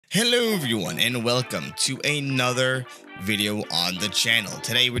Hello everyone and welcome to another video on the channel.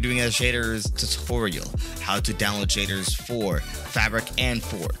 Today we're doing a shaders tutorial, how to download shaders for Fabric and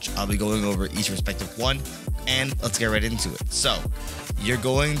Forge. I'll be going over each respective one and let's get right into it. So you're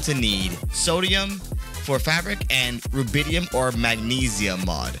going to need sodium for Fabric and rubidium or magnesium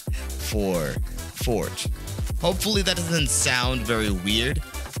mod for Forge. Hopefully that doesn't sound very weird,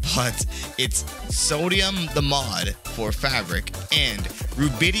 but it's sodium the mod for Fabric and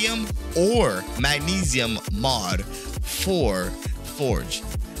rubidium or magnesium mod for Forge.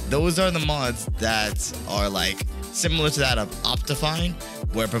 Those are the mods that are like similar to that of Optifine,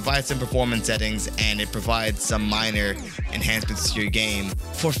 where it provides some performance settings and it provides some minor enhancements to your game.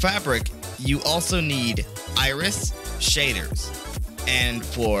 For Fabric, you also need Iris shaders, and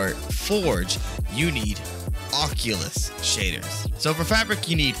for Forge, you need Oculus shaders. So for Fabric,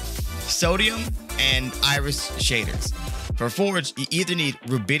 you need sodium and Iris shaders. For Forge, you either need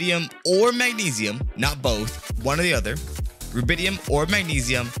rubidium or magnesium, not both, one or the other, rubidium or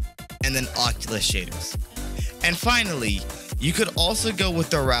magnesium, and then Oculus shaders. And finally, you could also go with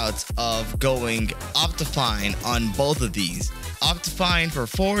the route of going Optifine on both of these. Optifine for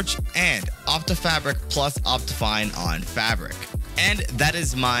Forge and OptiFabric plus Optifine on Fabric. And that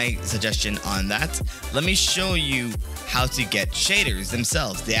is my suggestion on that. Let me show you how to get shaders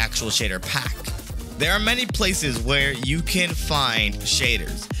themselves, the actual shader pack. There are many places where you can find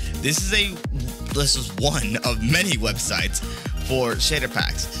shaders. This is one of many websites for shader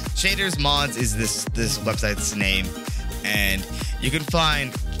packs. Shaders Mods is this website's name, and you can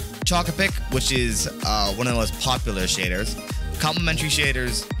find Chocopic, which is one of the most popular shaders. Complementary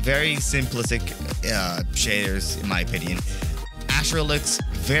shaders, very simplistic shaders in my opinion. Astrolux,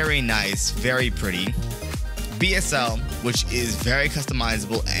 very nice, very pretty. BSL, which is very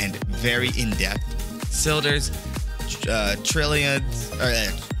customizable and very in-depth. Silders,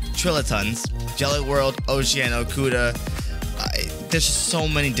 Trilitons, Jelly World, Oceano, Kuda. There's just so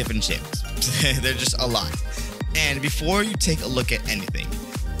many different shapes. There's just a lot. And before you take a look at anything,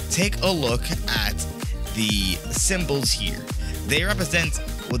 take a look at the symbols here. They represent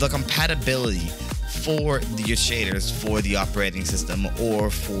the compatibility for your shaders for the operating system or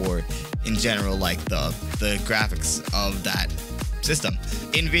for in general like the graphics of that system.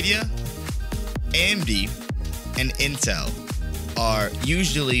 NVIDIA, AMD, and Intel are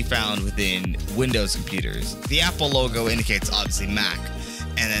usually found within Windows computers. The Apple logo indicates obviously Mac,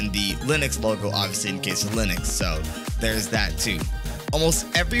 and then the Linux logo obviously indicates Linux, so there's that too. Almost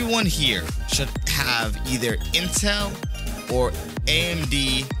everyone here should have either Intel or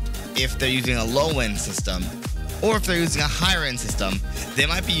AMD if they're using a low-end system, or if they're using a higher-end system, they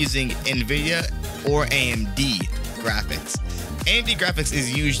might be using NVIDIA or AMD graphics. AMD graphics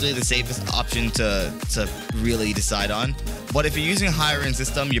is usually the safest option to really decide on, but if you're using a higher-end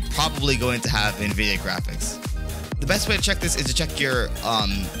system, you're probably going to have NVIDIA graphics. The best way to check this is to check your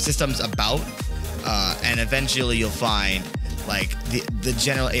system's about, and eventually you'll find like the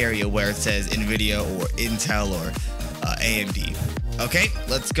general area where it says NVIDIA or Intel or AMD. Okay,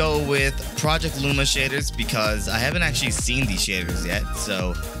 let's go with Project Luma shaders because I haven't actually seen these shaders yet,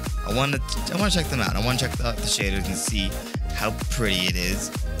 so I want to check them out. I want to check out the shaders and see how pretty it is.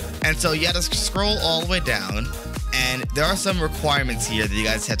 And so you have to scroll all the way down, and there are some requirements here that you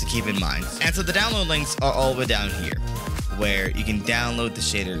guys have to keep in mind. And so the download links are all the way down here, where you can download the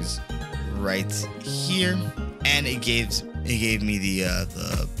shaders right here, and it gave me the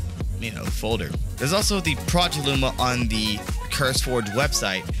folder. There's also the Project Luma on the CurseForge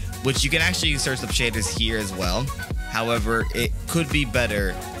website, which you can actually search up shaders here as well. However, it could be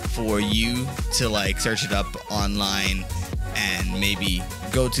better for you to like search it up online and maybe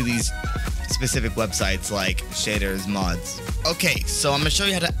go to these specific websites like Shaders Mods. Okay, so I'm gonna show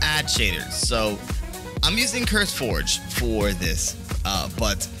you how to add shaders. So I'm using CurseForge for this,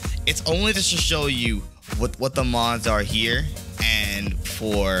 but it's only just to show you what the mods are here, and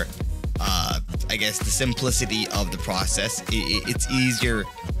for I guess the simplicity of the process, it's easier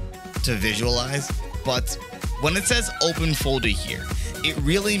to visualize. But when it says open folder here, it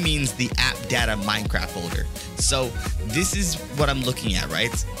really means the app data Minecraft folder. So this is what I'm looking at,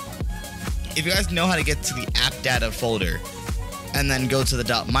 right? If you guys know how to get to the app data folder and then go to the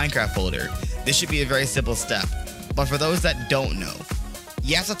 .minecraft folder, this should be a very simple step. But for those that don't know,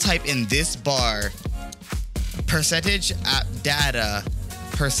 you have to type in this bar percentage app data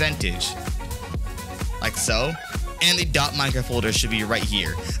percentage, like so, and the .minecraft folder should be right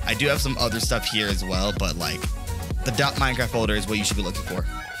here. I do have some other stuff here as well, but like the .minecraft folder is what you should be looking for.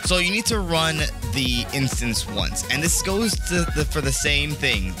 So you need to run the instance once, and this goes for the same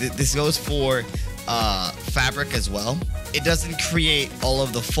thing. This goes for Fabric as well, it doesn't create all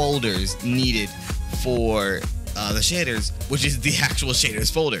of the folders needed for the shaders, which is the actual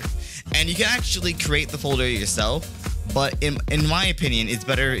shaders folder. And you can actually create the folder yourself, but in my opinion, it's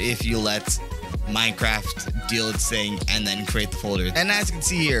better if you let Minecraft deal its thing and then create the folder. And as you can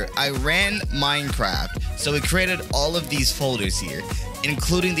see here, I ran Minecraft, so it created all of these folders here,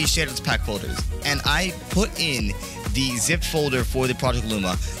 including these shaders pack folders. And I put in the zip folder for the Project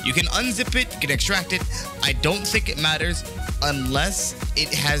Luma. You can unzip it, you can extract it. I don't think it matters unless it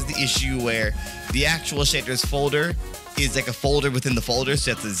has the issue where the actual shaders folder is like a folder within the folder,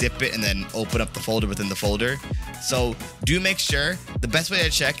 so you have to zip it and then open up the folder within the folder. So do make sure. The best way to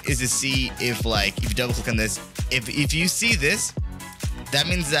check is to see if, like, if you double click on this, if you see this, that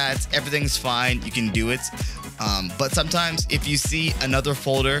means that everything's fine, you can do it. But sometimes if you see another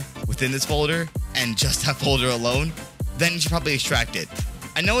folder within this folder and just that folder alone, then you should probably extract it.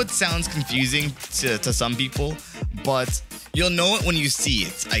 I know it sounds confusing to some people, but you'll know it when you see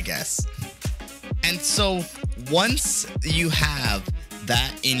it, I guess. And so once you have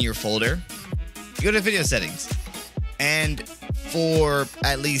that in your folder, you go to video settings. And for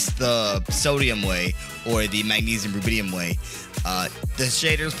at least the sodium way or the magnesium rubidium way, the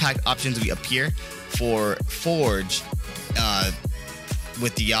shaders pack options will appear. For Forge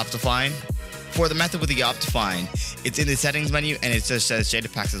with the Optifine. For the method with the Optifine, it's in the settings menu and it just says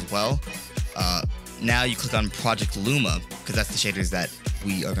shader packs as well. Now you click on Project Luma because that's the shaders that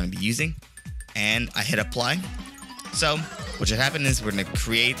we are going to be using. And I hit apply. So what should happen is we're going to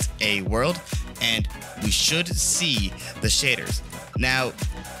create a world and we should see the shaders. Now,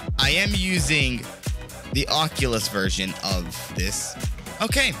 I am using the Oculus version of this.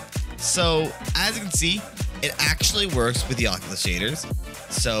 Okay. So, as you can see, it actually works with the Oculus shaders,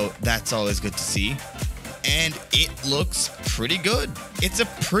 so that's always good to see, and it looks pretty good. It's a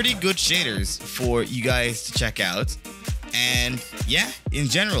pretty good shaders for you guys to check out, and yeah, in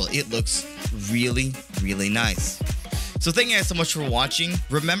general, it looks really, really nice. So thank you guys so much for watching.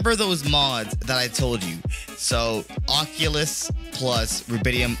 Remember those mods that I told you. So, Oculus plus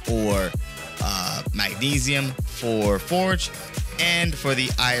Rubidium or Magnesium for Forge. And for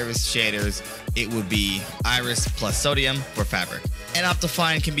the Iris shaders, it would be Iris plus Sodium for Fabric. And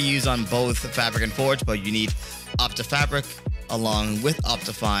Optifine can be used on both Fabric and Forge, but you need OptiFabric along with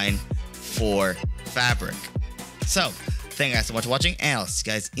Optifine for Fabric. So, thank you guys so much for watching, and I'll see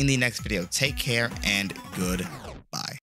you guys in the next video. Take care and goodbye.